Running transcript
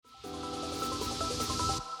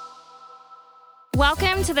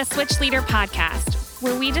Welcome to the Switch Leader Podcast,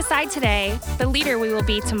 where we decide today the leader we will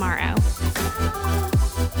be tomorrow.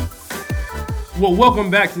 Well,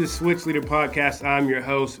 welcome back to the Switch Leader Podcast. I'm your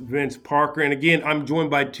host, Vince Parker. And again, I'm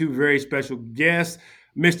joined by two very special guests,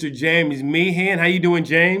 Mr. James Meehan. How you doing,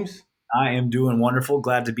 James? I am doing wonderful.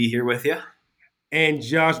 Glad to be here with you. And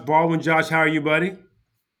Josh Baldwin. Josh, how are you, buddy?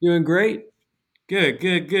 Doing great.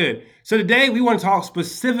 Good. So today we want to talk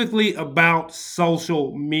specifically about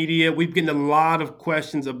social media. We've gotten a lot of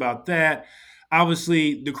questions about that.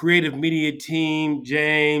 Obviously, the creative media team,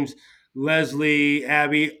 James, Leslie,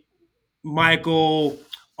 Abby, Michael,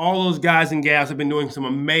 all those guys and gals have been doing some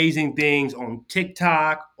amazing things on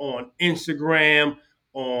TikTok, on Instagram,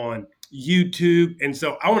 on YouTube. And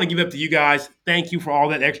so I want to give it up to you guys. Thank you for all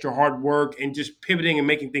that extra hard work and just pivoting and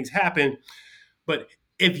making things happen. But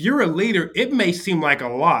if you're a leader, it may seem like a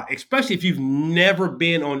lot, especially if you've never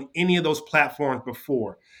been on any of those platforms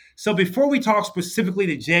before. So before we talk specifically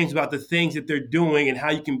to James about the things that they're doing and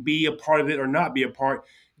how you can be a part of it or not be a part,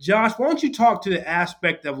 Josh, why don't you talk to the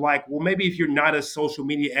aspect of like, well, maybe if you're not a social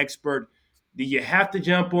media expert, do you have to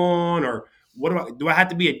jump on, or do I have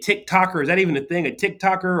to be a TikToker? Is that even a thing, a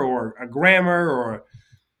TikToker or a Grammer or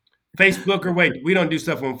a Facebook? Or wait, we don't do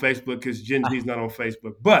stuff on Facebook because Gen Z is not on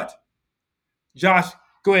Facebook. But Josh,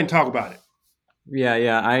 go ahead and talk about it.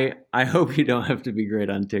 Yeah. I hope you don't have to be great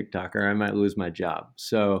on TikTok or I might lose my job.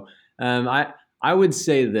 So I would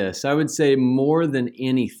say this. I would say more than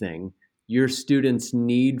anything, your students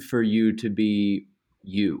need for you to be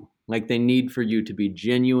you. Like they need for you to be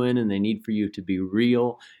genuine and they need for you to be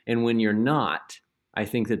real. And when you're not, I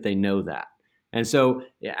think that they know that. And so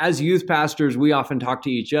as youth pastors, we often talk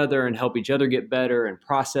to each other and help each other get better and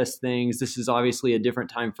process things. This is obviously a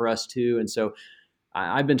different time for us too. And so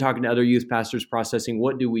I've been talking to other youth pastors processing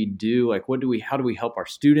what do we do? Like how do we help our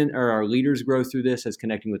student or our leaders grow through this as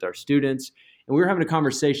connecting with our students? And we were having a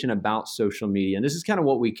conversation about social media. And this is kind of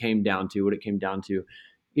what it came down to.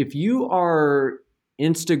 If you are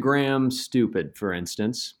Instagram stupid, for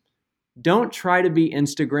instance, don't try to be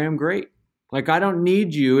Instagram great. Like I don't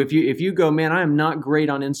need you. If you go, man, I am not great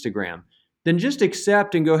on Instagram, then just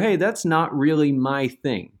accept and go, hey, that's not really my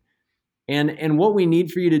thing. And what we need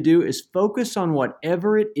for you to do is focus on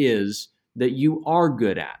whatever it is that you are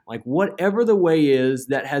good at. Like whatever the way is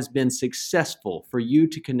that has been successful for you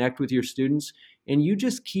to connect with your students, and you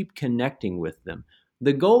just keep connecting with them.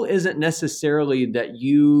 The goal isn't necessarily that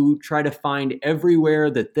you try to find everywhere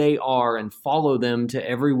that they are and follow them to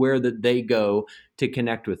everywhere that they go to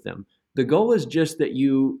connect with them. The goal is just that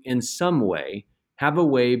you, in some way, have a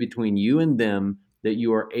way between you and them that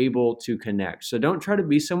you are able to connect. So don't try to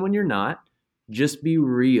be someone you're not. Just be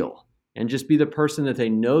real and just be the person that they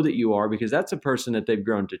know that you are, because that's a person that they've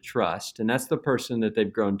grown to trust and that's the person that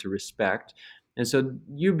they've grown to respect. And so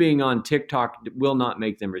you being on TikTok will not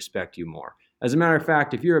make them respect you more. As a matter of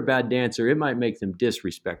fact, if you're a bad dancer, it might make them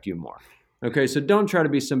disrespect you more. Okay, so don't try to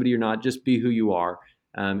be somebody you're not. Just be who you are,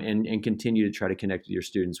 and continue to try to connect with your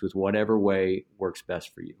students with whatever way works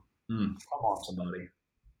best for you. Come on, somebody.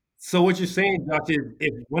 So what you're saying, Josh, is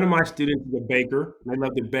if one of my students is a baker and they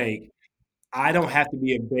love to bake, I don't have to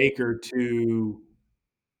be a baker to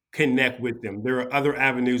connect with them. There are other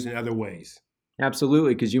avenues and other ways.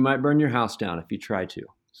 Absolutely, because you might burn your house down if you try to.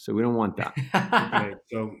 So we don't want that. Okay,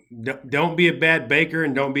 so don't be a bad baker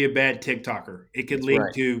and don't be a bad TikToker. It could lead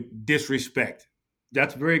to disrespect.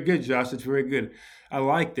 That's very good, Josh. That's very good. I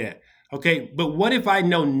like that. Okay, but what if I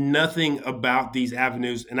know nothing about these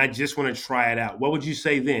avenues and I just want to try it out? What would you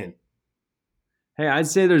say then? Hey, I'd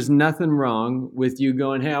say there's nothing wrong with you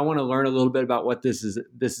going, hey, I want to learn a little bit about what this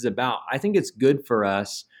is about. I think it's good for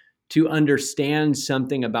us to understand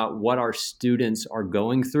something about what our students are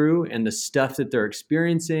going through and the stuff that they're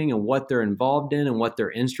experiencing and what they're involved in and what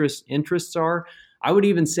their interests are. I would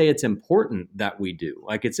even say it's important that we do.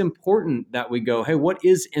 Like it's important that we go, hey, what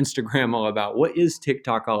is Instagram all about? What is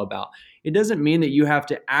TikTok all about? It doesn't mean that you have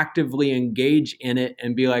to actively engage in it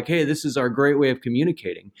and be like, hey, this is our great way of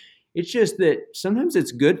communicating. It's just that sometimes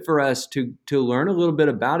it's good for us to learn a little bit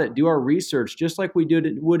about it, do our research, just like we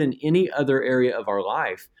would in any other area of our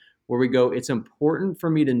life, where we go, it's important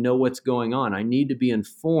for me to know what's going on. I need to be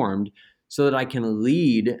informed so that I can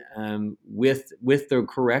lead with the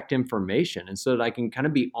correct information and so that I can kind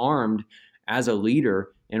of be armed as a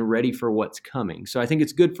leader and ready for what's coming. So I think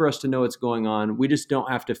it's good for us to know what's going on. We just don't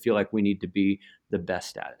have to feel like we need to be the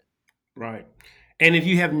best at it. Right. And if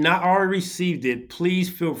you have not already received it, please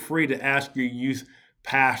feel free to ask your youth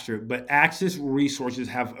pastor. But Access Resources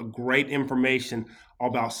have a great information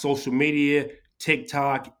about social media,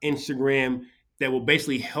 TikTok, Instagram. that will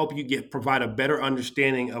basically help you provide a better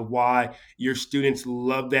understanding of why your students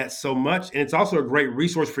love that so much. And it's also a great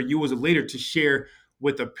resource for you as a leader to share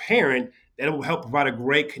with a parent that will help provide a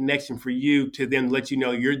great connection for you to then let you know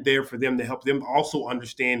you're there for them to help them also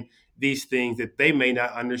understand these things that they may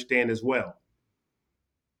not understand as well.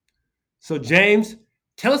 So, James,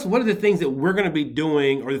 tell us what are the things that we're going to be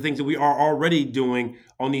doing or the things that we are already doing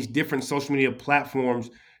on these different social media platforms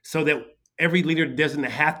so that every leader doesn't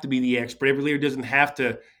have to be the expert. Every leader doesn't have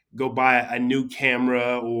to go buy a new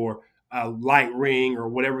camera or a light ring or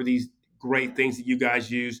whatever these great things that you guys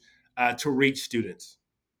use to reach students.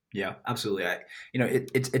 Yeah, absolutely.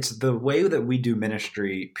 It's the way that we do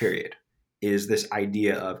ministry, period, is this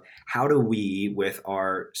idea of how do we, with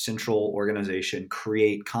our central organization,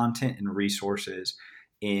 create content and resources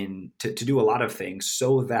to do a lot of things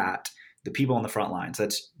so that the people on the front lines,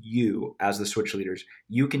 that's you as the Switch leaders,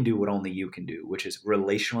 you can do what only you can do, which is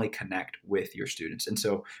relationally connect with your students. And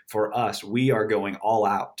so for us, we are going all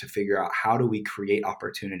out to figure out how do we create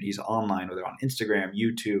opportunities online, whether on Instagram,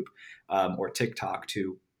 YouTube, or TikTok,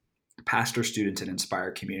 to pastor students and inspire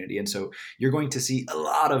community. And so you're going to see a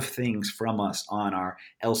lot of things from us on our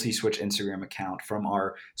LC Switch Instagram account, from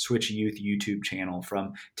our Switch Youth YouTube channel,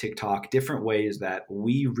 from TikTok, different ways that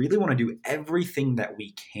we really want to do everything that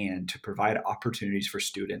we can to provide opportunities for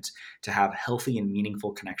students to have healthy and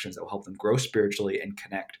meaningful connections that will help them grow spiritually and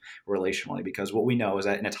connect relationally. Because what we know is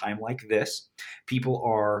that in a time like this, people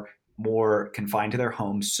are more confined to their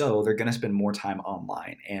homes, so they're going to spend more time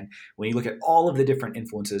online. And when you look at all of the different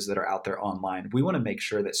influences that are out there online, we want to make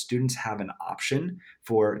sure that students have an option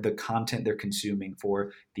for the content they're consuming,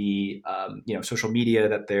 for the social media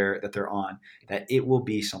that they're on, that it will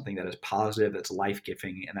be something that is positive, that's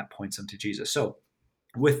life-giving, and that points them to Jesus. So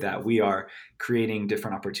with that, we are creating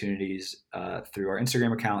different opportunities through our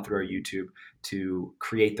Instagram account, through our YouTube, to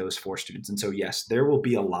create those for students. And so, yes, there will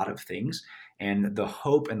be a lot of things. And the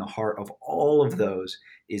hope and the heart of all of those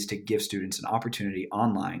is to give students an opportunity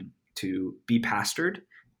online to be pastored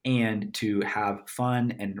and to have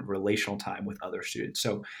fun and relational time with other students.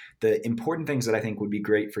 So the important things that I think would be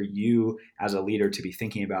great for you as a leader to be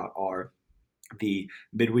thinking about are the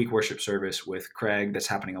midweek worship service with Craig that's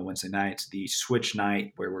happening on Wednesday nights, the Switch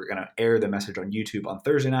night where we're going to air the message on YouTube on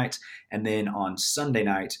Thursday nights, and then on Sunday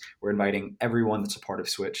nights, we're inviting everyone that's a part of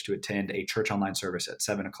Switch to attend a church online service at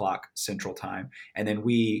 7 o'clock Central Time. And then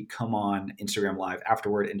we come on Instagram Live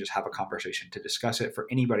afterward and just have a conversation to discuss it for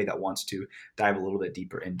anybody that wants to dive a little bit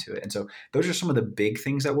deeper into it. And so those are some of the big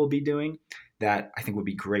things that we'll be doing that I think would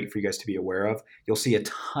be great for you guys to be aware of. You'll see a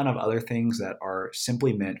ton of other things that are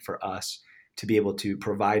simply meant for us to be able to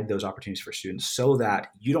provide those opportunities for students so that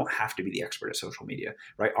you don't have to be the expert at social media,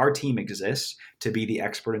 right? Our team exists to be the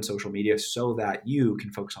expert in social media so that you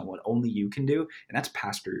can focus on what only you can do, and that's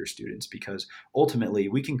pastor your students, because ultimately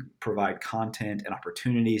we can provide content and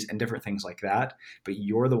opportunities and different things like that, but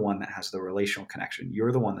you're the one that has the relational connection.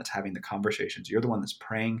 You're the one that's having the conversations. You're the one that's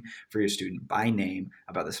praying for your student by name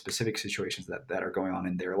about the specific situations that are going on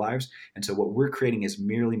in their lives. And so what we're creating is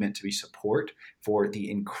merely meant to be support for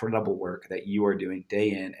the incredible work that you are doing day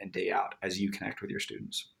in and day out as you connect with your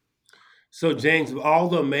students. So, James, of all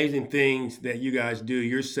the amazing things that you guys do,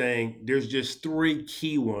 you're saying there's just three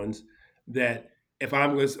key ones that if I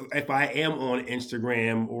am on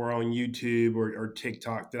Instagram or on YouTube or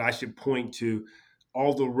TikTok, that I should point to.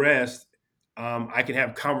 All the rest, I can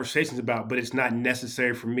have conversations about, but it's not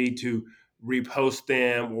necessary for me to repost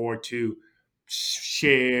them or to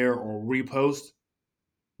share or repost.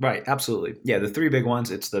 Right, absolutely. Yeah, the three big ones,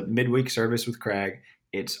 it's the midweek service with Craig,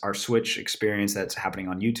 it's our Switch experience that's happening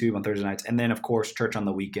on YouTube on Thursday nights, and then, of course, church on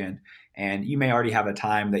the weekend. And you may already have a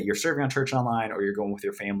time that you're serving on church online or you're going with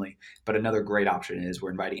your family, but another great option is we're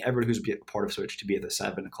inviting everyone who's a part of Switch to be at the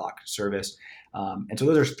 7 o'clock service. And so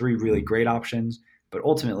those are three really great options, but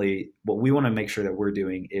ultimately what we want to make sure that we're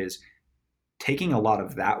doing is taking a lot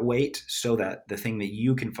of that weight so that the thing that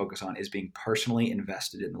you can focus on is being personally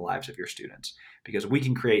invested in the lives of your students. Because we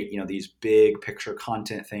can create, these big picture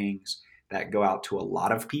content things that go out to a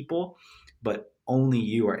lot of people, but only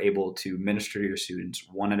you are able to minister to your students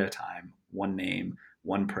one at a time, one name,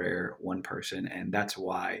 one prayer, one person. And that's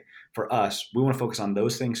why for us, we want to focus on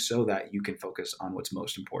those things so that you can focus on what's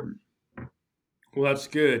most important. Well, that's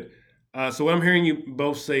good. So what I'm hearing you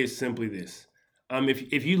both say is simply this.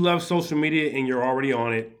 If you love social media and you're already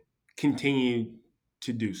on it, continue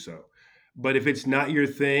to do so. But if it's not your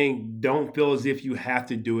thing, don't feel as if you have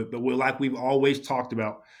to do it. But like we've always talked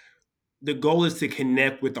about, the goal is to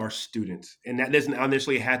connect with our students. And that doesn't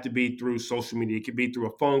initially have to be through social media. It could be through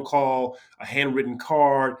a phone call, a handwritten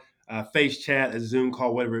card, a face chat, a Zoom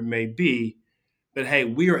call, whatever it may be. But hey,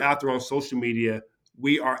 we are out there on social media.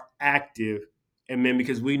 We are active. And man,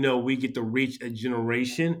 because we know we get to reach a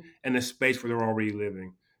generation and a space where they're already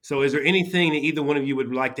living. So is there anything that either one of you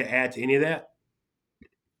would like to add to any of that?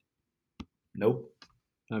 Nope.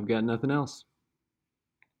 I've got nothing else.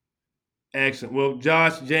 Excellent. Well,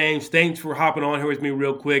 Josh, James, thanks for hopping on here with me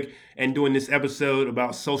real quick and doing this episode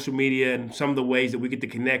about social media and some of the ways that we get to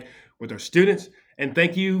connect with our students. And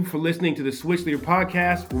thank you for listening to the Switch Leader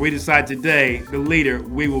Podcast, where we decide today the leader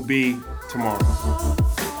we will be tomorrow.